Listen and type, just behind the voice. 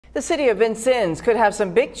The city of Vincennes could have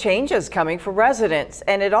some big changes coming for residents,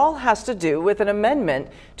 and it all has to do with an amendment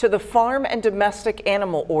to the Farm and Domestic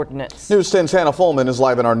Animal Ordinance. News 10's Hannah Fulman is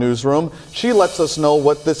live in our newsroom. She lets us know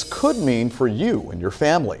what this could mean for you and your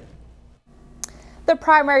family. The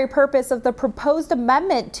primary purpose of the proposed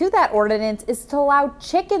amendment to that ordinance is to allow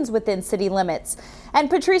chickens within city limits. And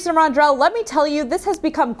Patrice and Rondrell, let me tell you, this has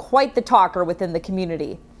become quite the talker within the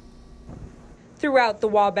community. Throughout the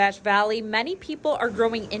Wabash Valley, many people are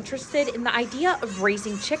growing interested in the idea of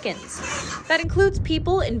raising chickens. That includes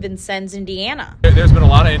people in Vincennes, Indiana. There's been a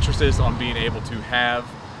lot of interest on being able to have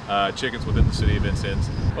chickens within the city of Vincennes.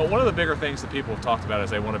 But one of the bigger things that people have talked about is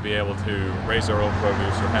they want to be able to raise their own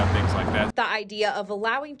produce or have things like that. The idea of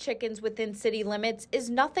allowing chickens within city limits is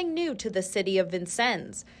nothing new to the city of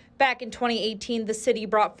Vincennes. Back in 2018, the city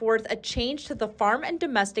brought forth a change to the Farm and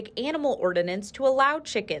Domestic Animal Ordinance to allow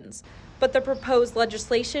chickens. But the proposed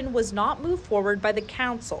legislation was not moved forward by the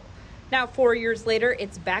council. Now, 4 years later,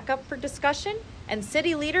 it's back up for discussion, and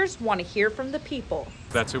city leaders want to hear from the people.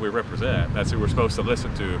 That's who we represent. That's who we're supposed to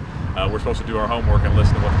listen to. We're supposed to do our homework and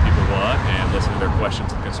listen to what the people want and listen to their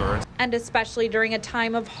questions and concerns. And especially during a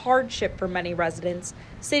time of hardship for many residents,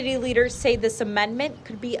 city leaders say this amendment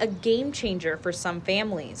could be a game changer for some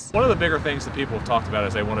families. One of the bigger things that people have talked about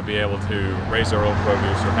is they want to be able to raise their own produce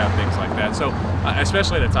or have things like that. So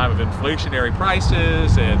especially at a time of inflationary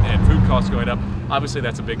prices and food costs going up, obviously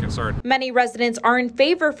that's a big concern. Many residents are in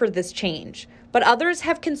favor for this change, but others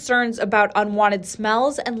have concerns about unwanted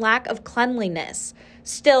smells and lack of cleanliness.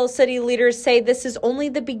 Still, city leaders say this is only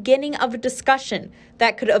the beginning of a discussion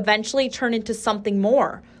that could eventually turn into something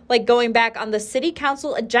more, like going back on the city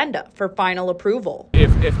council agenda for final approval.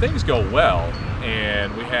 If things go well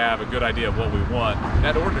and we have a good idea of what we want,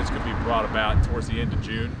 that ordinance could be brought about towards the end of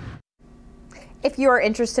June. If you are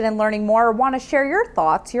interested in learning more or want to share your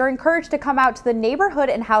thoughts, you're encouraged to come out to the Neighborhood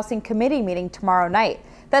and Housing Committee meeting tomorrow night.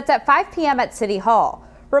 That's at 5 p.m. at City Hall.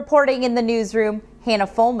 Reporting in the newsroom, Hannah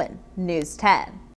Fulman, News 10.